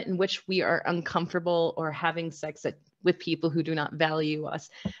environment in which we are uncomfortable or having sex with people who do not value us,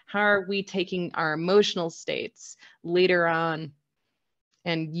 how are we taking our emotional states later on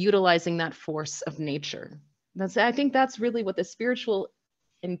and utilizing that force of nature? I think that's really what the spiritual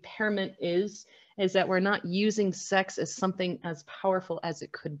impairment is that we're not using sex as something as powerful as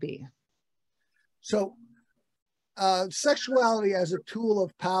it could be. So sexuality as a tool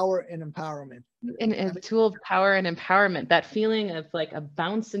of power and empowerment. And a tool of power and empowerment, that feeling of like a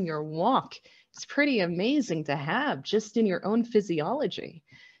bounce in your walk, it's pretty amazing to have just in your own physiology.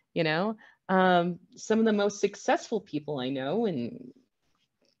 You know, some of the most successful people I know in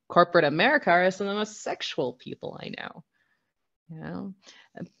corporate America are some of the most sexual people I know. You know,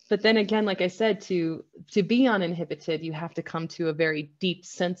 but then again, like I said, to be uninhibited, you have to come to a very deep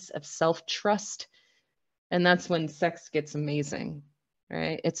sense of self-trust, and that's when sex gets amazing.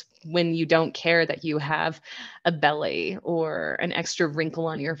 Right? It's when you don't care that you have a belly or an extra wrinkle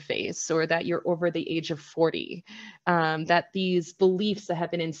on your face or that you're over the age of 40, that these beliefs that have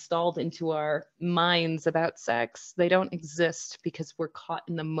been installed into our minds about sex, they don't exist because we're caught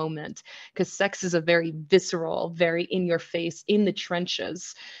in the moment, because sex is a very visceral, very in your face, in the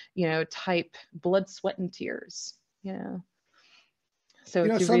trenches, you know, type blood, sweat, and tears. Yeah. So, you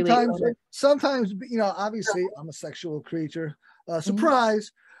know, sometimes, you know, obviously I'm a sexual creature.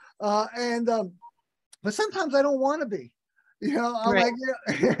 Surprise. But sometimes I don't want to be, you know, I'm right.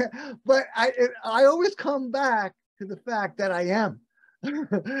 Like, you know, but I always come back to the fact that I am. I'm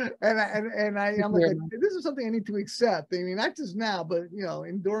like, this is something I need to accept. I mean, not just now, but, you know,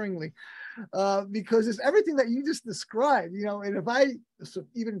 enduringly, because it's everything that you just described, you know, and if I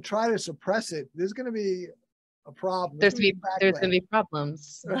even try to suppress it, there's going to be a problem. There's going to be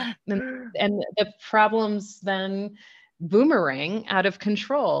problems. And the problems then boomerang out of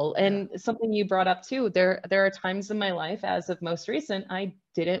control. And something you brought up too, there are times in my life, as of most recent, I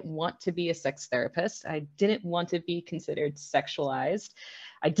didn't want to be a sex therapist. I didn't want to be considered sexualized.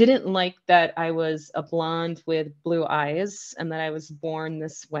 I didn't like that I was a blonde with blue eyes and that I was born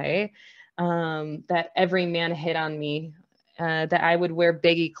this way, that every man hit on me, that I would wear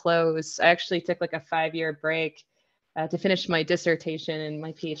baggy clothes. I actually took like a 5-year break to finish my dissertation and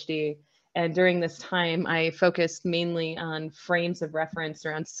my PhD. And during this time, I focused mainly on frames of reference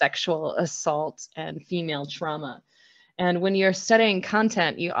around sexual assault and female trauma. And when you're studying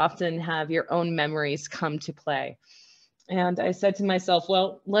content, you often have your own memories come to play. And I said to myself,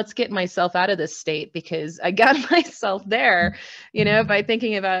 well, let's get myself out of this state, because I got myself there, by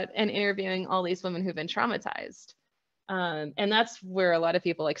thinking about and interviewing all these women who've been traumatized. And that's where a lot of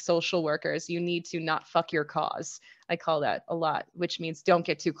people, like social workers, you need to not fuck your cause. I call that a lot, which means don't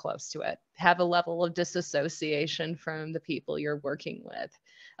get too close to it. Have a level of disassociation from the people you're working with.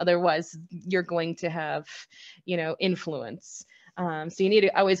 Otherwise, you're going to have, influence. So you need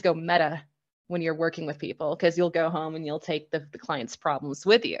to always go meta when you're working with people, because you'll go home and you'll take the client's problems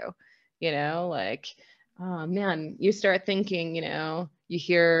with you, like, oh man, you start thinking, you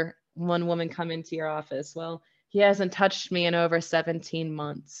hear one woman come into your office, well, he hasn't touched me in over 17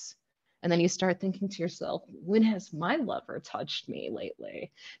 months. And then you start thinking to yourself, when has my lover touched me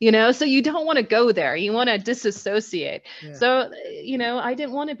lately? So you don't want to go there. You want to disassociate. Yeah. So, I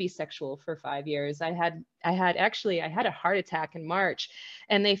didn't want to be sexual for 5 years. I had a heart attack in March,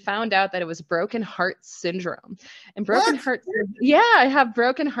 and they found out that it was broken heart syndrome. And I have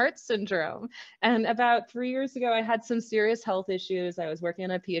broken heart syndrome. And about 3 years ago, I had some serious health issues. I was working on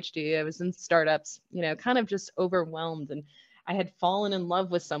a PhD. I was in startups, kind of just overwhelmed. And I had fallen in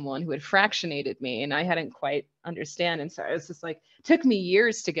love with someone who had fractionated me, and I hadn't quite understand. And so I was just like, took me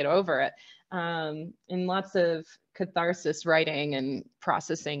years to get over it, and lots of catharsis writing and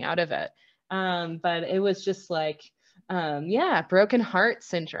processing out of it. But it was just like, broken heart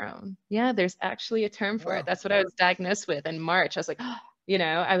syndrome. Yeah, there's actually a term for it. That's what I was diagnosed with in March. I was like,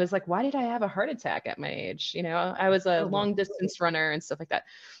 I was like, why did I have a heart attack at my age? I was a long distance runner and stuff like that.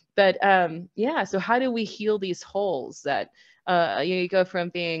 But so how do we heal these holes that you go from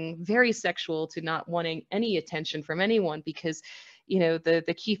being very sexual to not wanting any attention from anyone? Because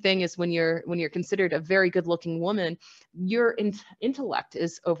the key thing is when you're considered a very good looking woman, your intellect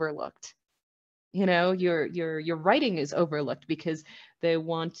is overlooked. Your writing is overlooked because they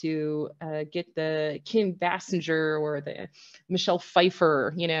want to get the Kim Basinger or the Michelle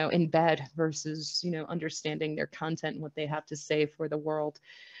Pfeiffer, in bed versus, understanding their content and what they have to say for the world.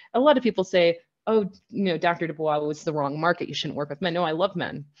 A lot of people say, oh, Dr. Dubois was the wrong market. You shouldn't work with men. No, I love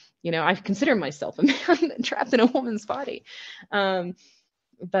men. I consider myself a man trapped in a woman's body. It's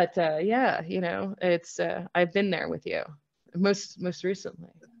I've been there with you most recently.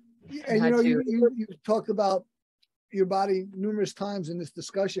 And you talked about your body numerous times in this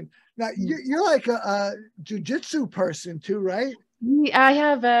discussion. Now you're like a jiu-jitsu person too, right? I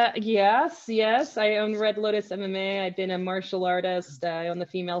have yes. I own Red Lotus MMA. I've been a martial artist. I own the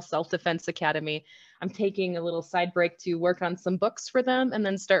Female Self-Defense Academy. I'm taking a little side break to work on some books for them and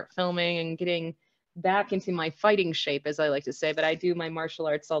then start filming and getting back into my fighting shape, as I like to say. But I do my martial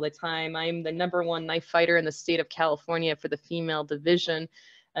arts all the time. I'm the #1 knife fighter in the state of California for the female division.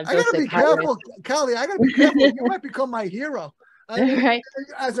 I gotta be careful, Callie. I gotta be careful. You might become my hero. Right.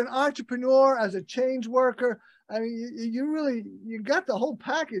 As an entrepreneur, as a change worker, I mean, you got the whole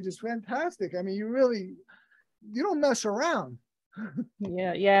package. It's fantastic. I mean, you don't mess around.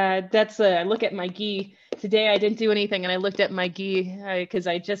 Yeah. That's I look at my gi today. I didn't do anything, and I looked at my gi because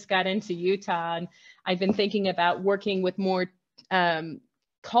I just got into Utah, and I've been thinking about working with more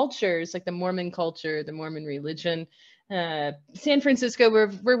cultures, like the Mormon culture, the Mormon religion. San Francisco,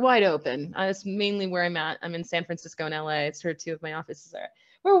 we're wide open. That's mainly where I'm at. I'm in San Francisco and LA. It's where 2 of my offices are.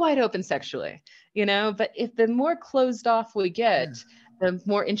 We're wide open sexually, but if the more closed off we get, the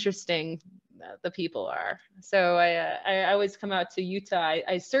more interesting the people are. So I always come out to Utah.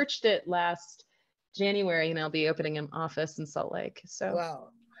 I searched it last January, and I'll be opening an office in Salt Lake. So wow.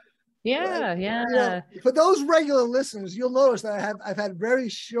 Yeah. For those regular listeners, you'll notice that I've had very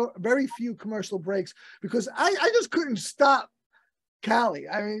few commercial breaks because I just couldn't stop Callie.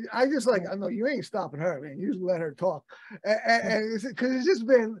 I mean, I just like, I know you ain't stopping her, man. You just let her talk. And because it's just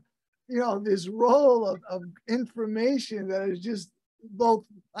been, this roll of information that is just both,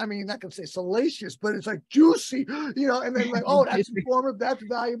 I mean, not gonna say salacious, but it's like juicy, you know, and then like, oh, that's informative, that's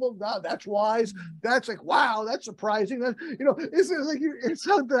valuable, wow, that's wise, that's like, wow, that's surprising. That, you know, it's like it's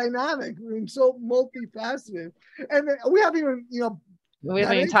so dynamic and so multifaceted. And then we haven't even, you know, we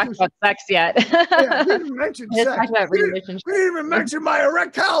haven't even talked about sex yet. Yeah, we didn't mention sex. Talk about we didn't even mention my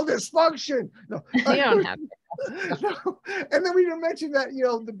erectile dysfunction. No, you don't have to. No. And then we didn't mention that, you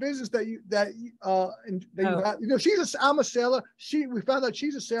know, the business that you have, you know, I'm a sailor. We found out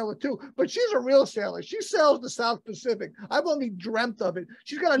she's a sailor too, but she's a real sailor. She sails the South Pacific. I've only dreamt of it.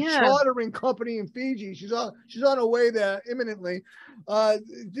 She's got a chartering company in Fiji. She's on her way there imminently.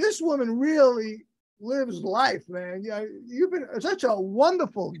 This woman really lives life, man. Yeah, you've been such a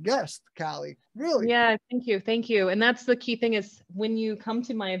wonderful guest, Callie. Really. Yeah, thank you. And that's the key thing is when you come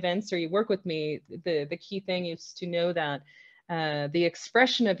to my events or you work with me, the key thing is to know that the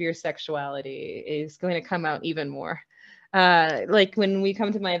expression of your sexuality is going to come out even more. Like when we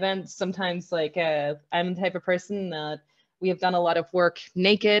come to my events, sometimes like I'm the type of person that we have done a lot of work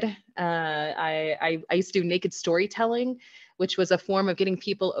naked. I used to do naked storytelling, which was a form of getting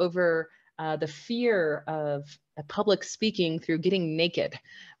people over the fear of public speaking through getting naked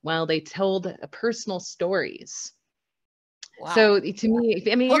while they told personal stories. Wow. So to me,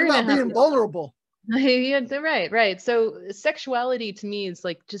 I mean, you're about being vulnerable. Yeah, right. So sexuality to me is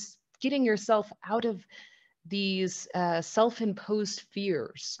like just getting yourself out of these self-imposed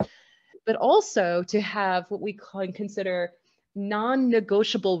fears, but also to have what we consider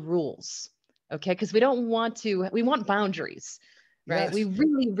non-negotiable rules. Okay, because we want boundaries. Right. Yes.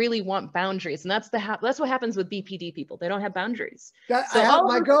 We really want boundaries. And that's what happens with BPD people. They don't have boundaries. I have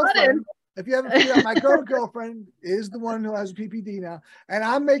my girlfriend. If you haven't figured out, my girlfriend is the one who has PPD now. And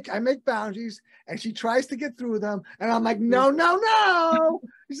I make boundaries and she tries to get through them. And I'm like, no.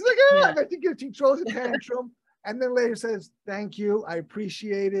 She's like, yeah. I think she throws a tantrum and then later says, thank you. I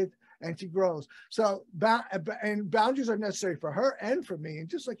appreciate it. And she grows. So and boundaries are necessary for her and for me. And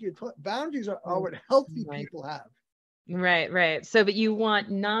just like boundaries are what healthy people have. Right. So, but you want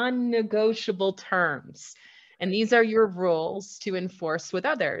non-negotiable terms, and these are your rules to enforce with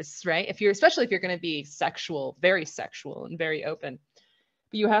others, right? Especially if you're going to be sexual, very sexual and very open,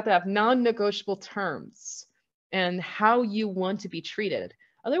 but you have to have non-negotiable terms and how you want to be treated.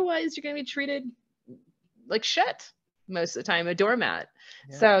 Otherwise, you're going to be treated like shit most of the time, a doormat.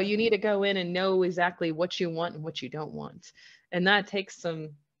 Yeah. So you need to go in and know exactly what you want and what you don't want, and that takes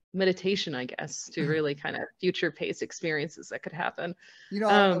some meditation, I guess, to really kind of future pace experiences that could happen. You know,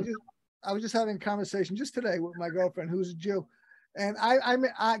 I was just having a conversation just today with my girlfriend who's a Jew, and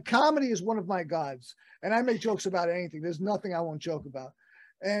comedy is one of my gods, and I make jokes about anything. There's nothing I won't joke about.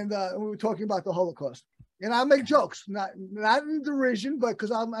 And we were talking about the Holocaust, and I make jokes, not in derision, but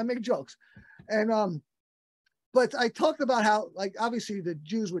because I make jokes. And but I talked about how, like, obviously the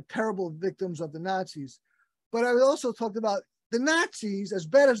Jews were terrible victims of the Nazis, but I also talked about the Nazis, as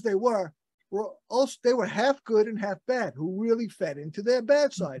bad as they were half good and half bad, who really fed into their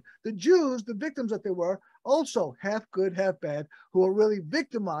bad side. The Jews, the victims that they were, also half good, half bad, who were really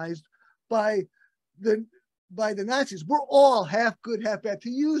victimized by the Nazis. We're all half good, half bad. To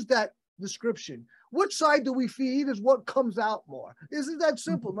use that description, which side do we feed is what comes out more. Isn't that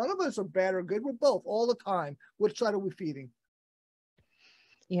simple? None of us are bad or good. We're both all the time. Which side are we feeding?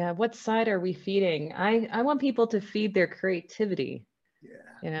 Yeah, what side are we feeding? I want people to feed their creativity. Yeah.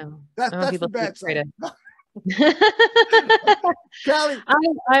 You know, that's the bad side. Callie,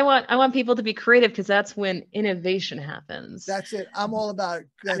 I want people to be creative because that's when innovation happens. That's it. I'm all about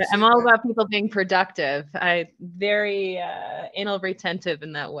it. I'm all about people being productive. I very anal retentive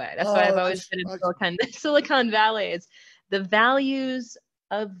in that way. That's why I've always been in Silicon Valley. It's the values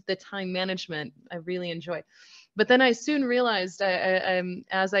of the time management I really enjoy. But then I soon realized,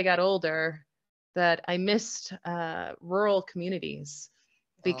 as I got older, that I missed rural communities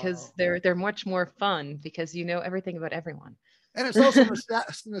because they're much more fun because you know everything about everyone. And it's also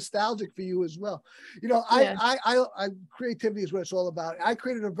nostalgic for you as well. You know, I creativity is what it's all about. I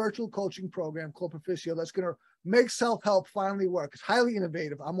created a virtual coaching program called Proficio that's going to make self-help finally work. It's highly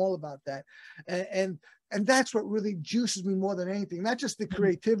innovative. I'm all about that. And that's what really juices me more than anything, not just the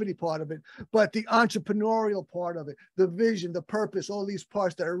creativity part of it, but the entrepreneurial part of it, the vision, the purpose, all these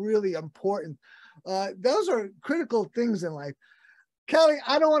parts that are really important. Those are critical things in life. Callie,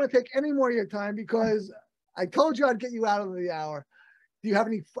 I don't want to take any more of your time because I told you I'd get you out of the hour. Do you have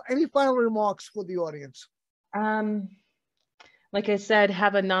any final remarks for the audience? Like I said,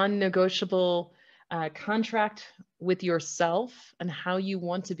 have a non-negotiable contract with yourself and how you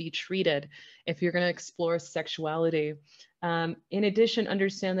want to be treated if you're going to explore sexuality. In addition,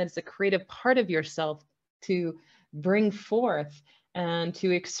 understand that it's a creative part of yourself to bring forth and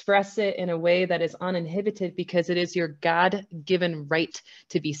to express it in a way that is uninhibited, because it is your God-given right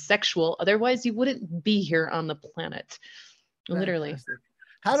to be sexual. Otherwise, you wouldn't be here on the planet. Literally.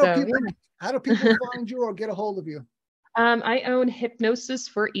 Fantastic. How do people find you or get a hold of you? I own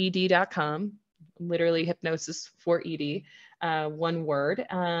hypnosisfored.com, literally hypnosis for ED, one word.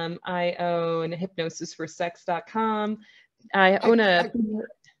 I own hypnosisforsex.com. I own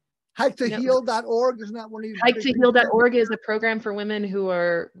Hiketoheal.org, isn't that one of your Hiketoheal.org is a program for women who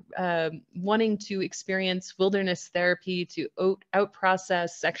are wanting to experience wilderness therapy to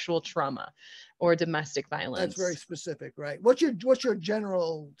out-process sexual trauma or domestic violence. That's very specific, right? What's your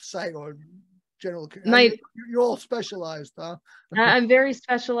general site or general? You're all specialized, huh? I'm very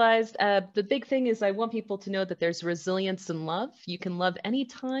specialized. The big thing is I want people to know that there's resilience in love. You can love any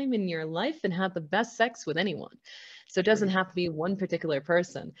time in your life and have the best sex with anyone. So it doesn't have to be one particular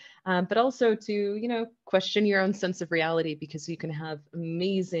person, but also to, question your own sense of reality, because you can have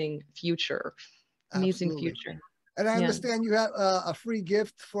amazing future. And I understand you have a free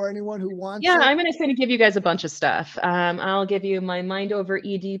gift for anyone who wants it. I'm going to give you guys a bunch of stuff. I'll give you my Mind Over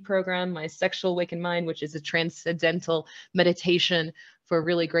ED program, my Sexual Awakened Mind, which is a transcendental meditation for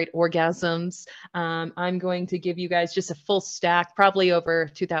really great orgasms. I'm going to give you guys just a full stack, probably over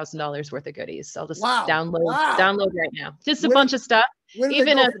 $2,000 worth of goodies. I'll just download right now. Just a bunch of stuff,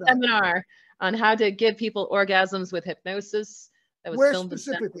 even a seminar on how to give people orgasms with hypnosis. That was Where filmed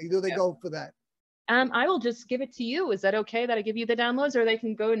specifically do they go for that? I will just give it to you. Is that okay that I give you the downloads, or they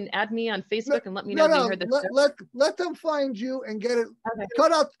can go and add me on Facebook and let me know they heard this? Let them find you and get it. Okay.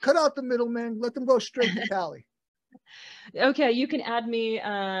 Cut out the middleman. Let them go straight to Callie. Okay, you can add me.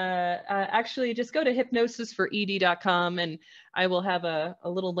 Actually, just go to hypnosisfored.com and I will have a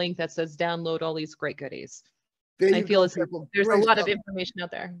little link that says download all these great goodies. I feel as though there's a lot of information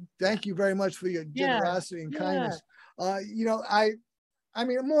out there. Thank you very much for your generosity and kindness. I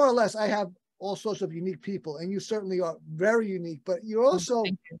mean, more or less, I have all sorts of unique people, and you certainly are very unique, but you're also,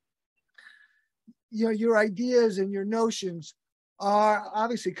 your ideas and your notions are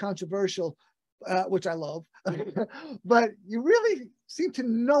obviously controversial, which I love, but you really seem to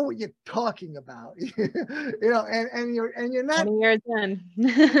know what you're talking about, and you're not 20 years in.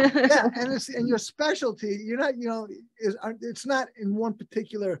 and your specialty, you're not, it's not in one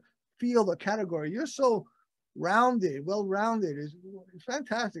particular field or category. You're so well-rounded. Is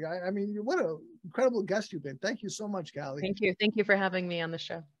fantastic. I mean, what an incredible guest you've been. Thank you so much, Callie. Thank you for having me on the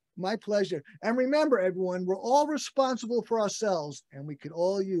show. My pleasure. And remember, everyone, we're all responsible for ourselves, and we could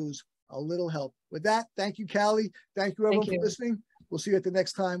all use a little help. With that, thank you, Callie. Thank you, everyone, for listening. We'll see you at the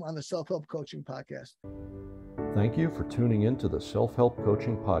next time on the Self-Help Coaching Podcast. Thank you for tuning in to the Self-Help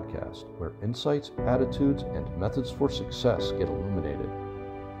Coaching Podcast, where insights, attitudes, and methods for success get illuminated.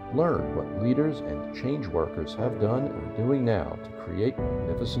 Learn what leaders and change workers have done and are doing now to create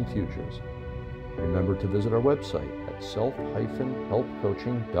magnificent futures. Remember to visit our website at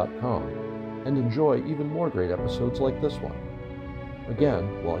self-helpcoaching.com and enjoy even more great episodes like this one.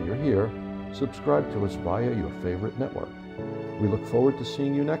 Again, while you're here, subscribe to us via your favorite network. We look forward to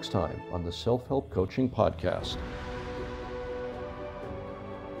seeing you next time on the Self-Help Coaching Podcast.